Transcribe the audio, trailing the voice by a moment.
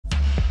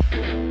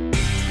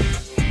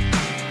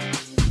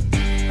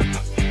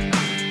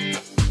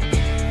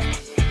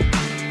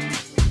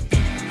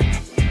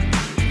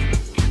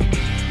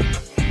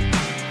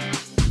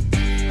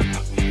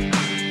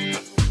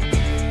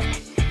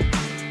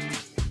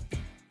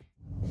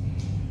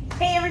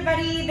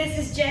everybody, this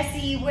is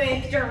Jessie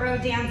with Dirt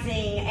Road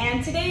Dancing,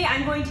 and today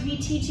I'm going to be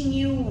teaching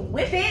you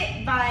Whip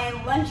It by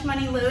Lunch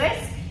Money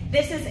Lewis.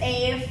 This is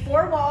a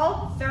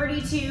 4-wall,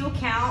 32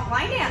 count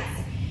line dance.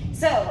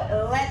 So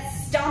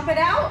let's stomp it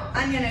out.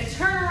 I'm going to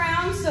turn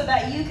around so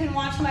that you can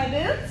watch my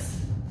boots.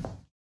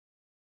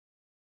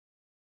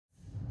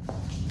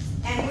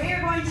 And we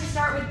are going to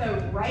start with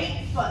the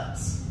right foot.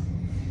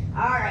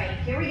 All right,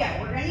 here we go.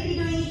 We're going to be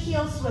doing a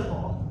heel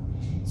swivel.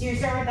 So you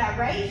start with that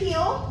right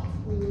heel.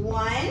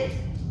 1,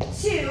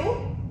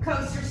 2,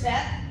 coaster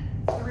step,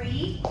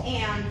 3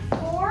 and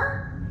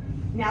 4.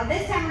 Now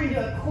this time we're going to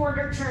do a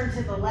quarter turn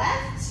to the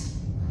left,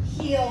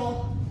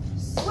 heel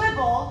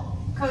swivel,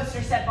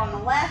 coaster step on the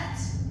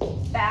left,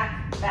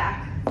 back,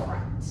 back,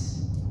 front.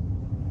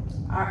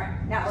 All right,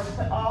 now let's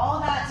put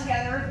all that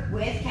together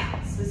with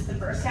counts. This is the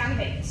first count of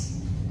 8.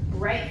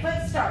 Right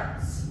foot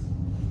starts.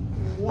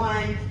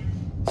 1,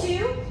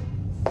 2,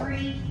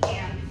 3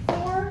 and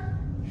 4,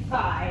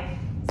 5,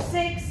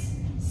 6,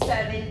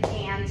 7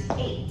 and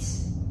 8.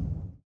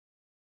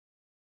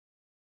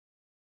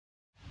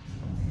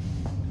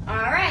 All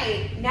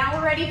right, now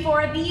we're ready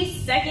for the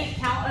second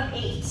count of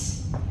 8.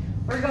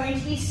 We're going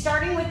to be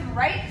starting with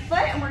right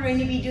foot and we're going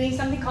to be doing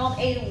something called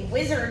a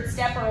wizard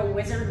step or a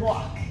wizard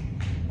walk.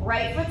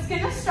 Right foot's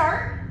gonna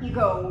start. You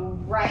go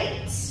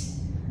right,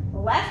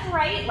 left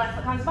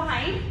foot comes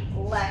behind,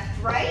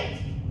 left,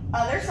 right,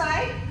 other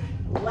side,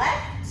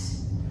 left,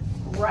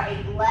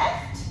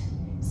 right,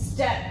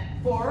 step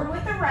forward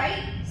with the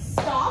right,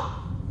 stomp,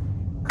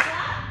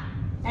 clap,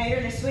 and you're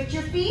gonna switch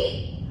your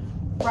feet,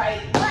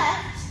 right,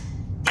 left,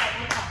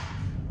 double clap.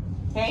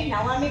 Okay,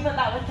 now let me put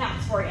that with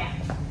counts for you.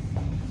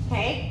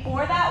 Okay,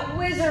 for that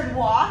wizard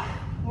walk,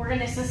 we're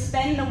gonna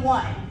suspend the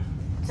 1.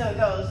 So it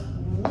goes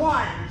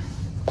 1,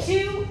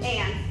 2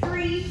 and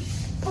 3,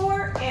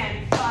 4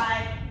 and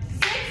 5,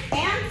 6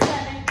 and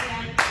 7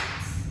 and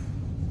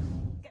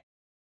 8.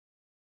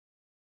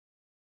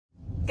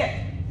 Good.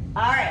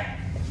 All right.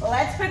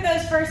 Let's put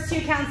those first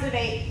 2 counts of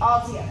 8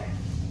 all together.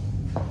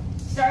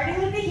 Starting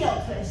with the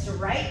heel twist,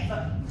 right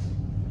foot.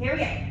 Here we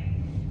go.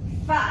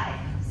 5,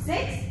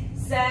 6,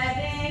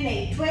 7,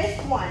 8.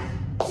 Twist. 1,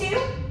 2,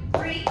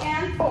 3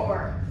 and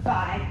 4,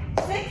 5,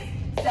 6,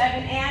 7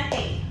 and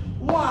 8.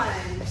 1,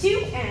 2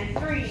 and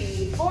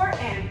 3, 4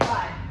 and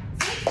 5,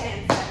 6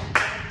 and 7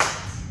 and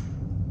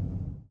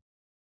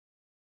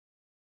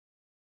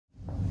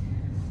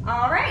 8.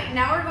 All right,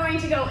 now we're going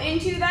to go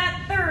into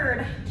that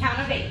third count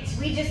of 8.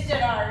 We just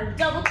did our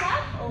double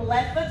clap,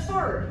 left foot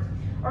forward.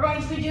 We're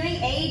going to be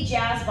doing a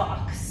jazz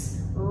box.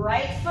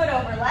 Right foot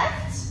over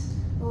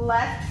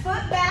left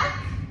foot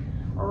back,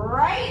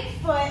 right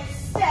foot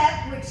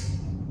step, which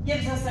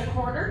gives us a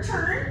quarter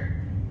turn.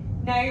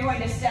 Now you're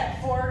going to step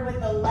forward with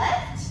the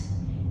left,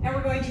 and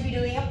we're going to be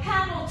doing a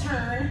paddle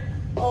turn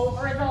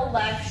over the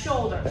left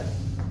shoulder.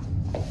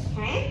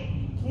 Okay?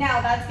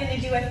 Now that's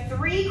going to do a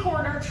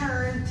 3/4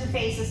 turn to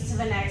face us to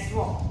the next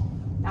wall.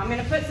 Now I'm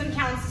going to put some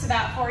counts to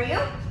that for you.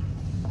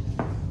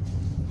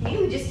 Okay,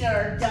 we just did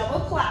our double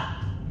clap.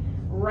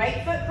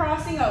 Right foot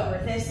crossing over.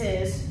 This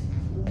is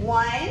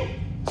 1,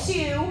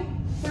 2,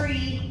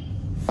 3,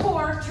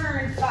 4,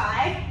 turn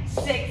 5,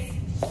 6,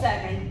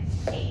 7,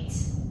 8.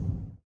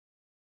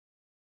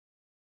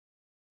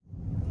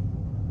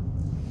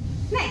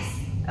 Nice.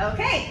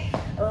 Okay,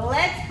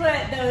 let's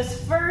put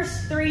those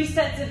first 3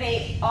 sets of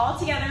 8 all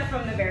together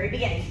from the very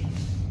beginning.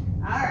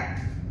 All right,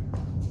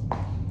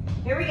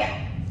 here we go.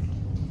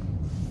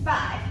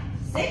 5,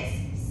 6,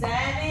 7,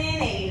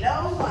 8.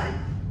 Oh,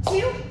 1,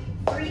 2,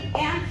 3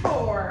 and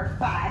 4,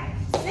 5,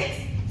 6,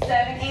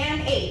 7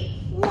 and 8.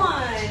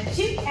 1,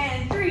 2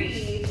 and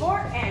 3, 4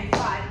 and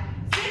 5,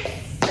 6,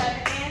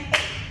 7 and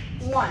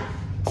 8. 1,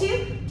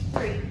 2,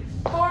 3,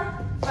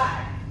 4,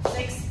 5,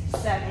 6,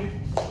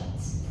 7, 8.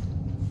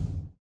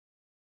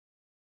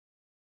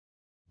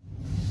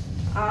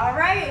 All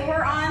right,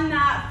 we're on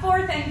that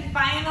 4th and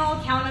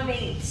final count of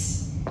 8.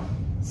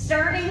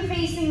 Starting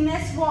facing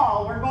this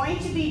wall, we're going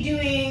to be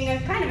doing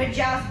kind of a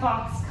jazz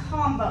box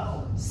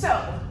combo.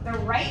 So the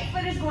right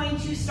foot is going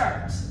to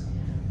start.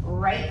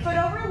 Right foot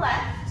over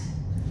left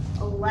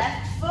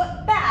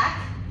foot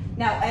back.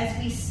 Now as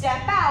we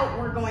step out,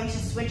 we're going to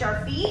switch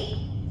our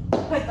feet,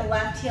 put the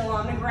left heel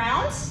on the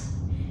ground.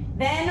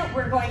 Then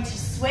we're going to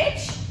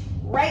switch,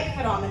 right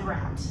foot on the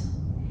ground.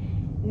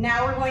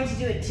 Now we're going to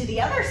do it to the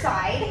other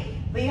side,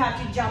 but you have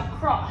to jump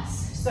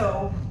cross.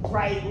 So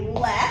right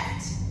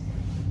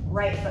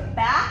foot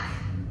back,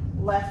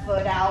 left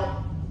foot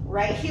out,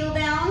 right heel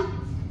down,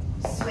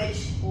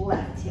 switch,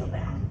 left heel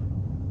down.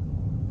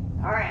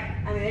 All right,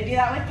 I'm gonna do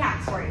that with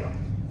counts for you.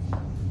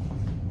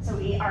 So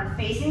we are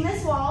facing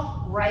this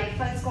wall, right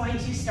foot's going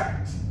to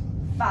start.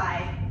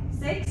 5,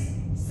 6,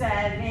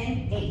 7,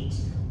 8.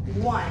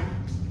 1,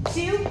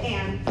 2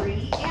 and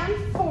 3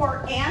 and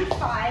 4 and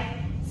 5,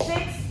 6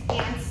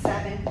 and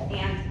 7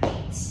 and 8.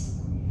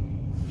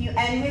 If you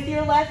end with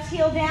your left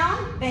heel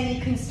down, then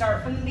you can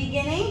start from the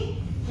beginning.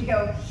 You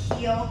go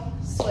heel,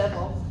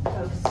 swivel,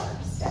 coaster,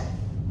 step.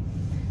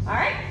 All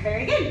right,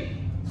 very good.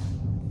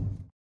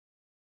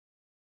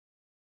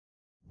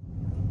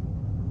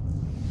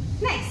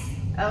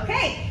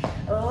 Okay,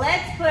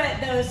 let's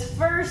put those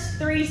first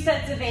 3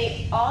 sets of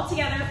 8 all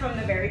together from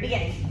the very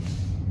beginning.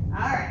 All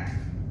right,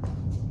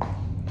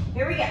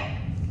 here we go.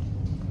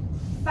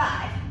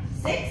 5,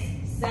 6,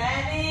 7,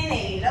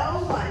 8.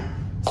 Oh,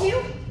 1,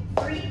 2,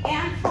 3,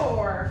 and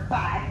 4.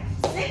 5,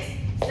 6,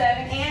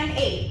 7, and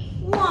 8.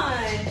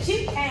 1,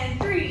 2, and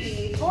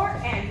 3, 4,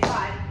 and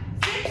 5,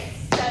 6,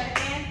 7,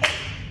 and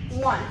 8.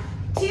 1,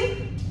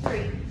 2,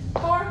 3,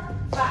 4,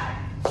 5,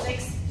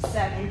 6,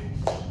 7,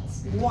 8.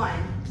 1,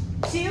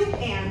 2,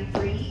 and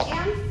 3,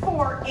 and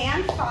 4,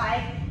 and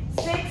 5,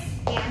 6,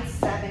 and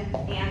 7,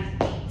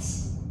 and 8.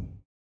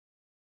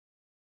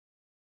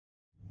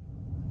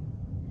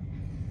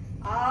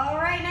 All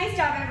right, nice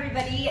job,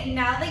 everybody.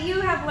 Now that you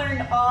have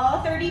learned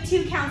all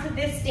 32 counts of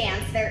this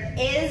dance, there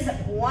is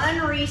one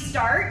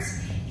restart,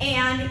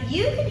 and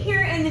you can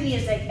hear it in the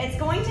music. It's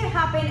going to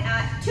happen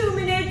at 2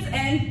 minutes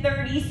and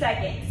 30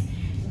 seconds.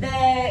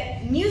 The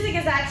music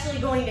is actually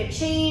going to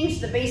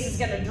change. The bass is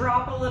going to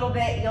drop a little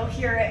bit. You'll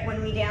hear it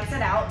when we dance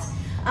it out.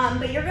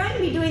 But you're going to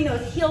be doing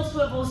those heel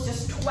swivels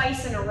just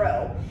twice in a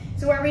row.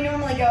 So where we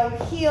normally go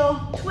heel,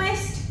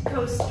 twist,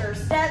 coaster,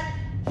 step,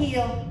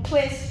 heel,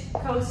 twist,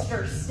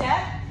 coaster,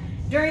 step.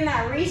 During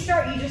that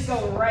restart, you just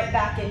go right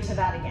back into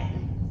that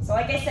again. So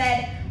like I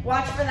said,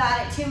 watch for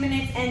that at 2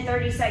 minutes and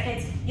 30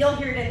 seconds. You'll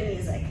hear it in the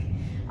music.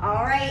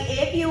 All right,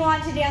 if you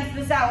want to dance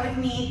this out with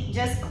me,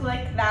 just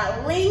click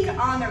that link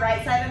on the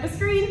right side of the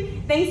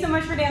screen. Thanks so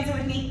much for dancing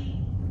with me.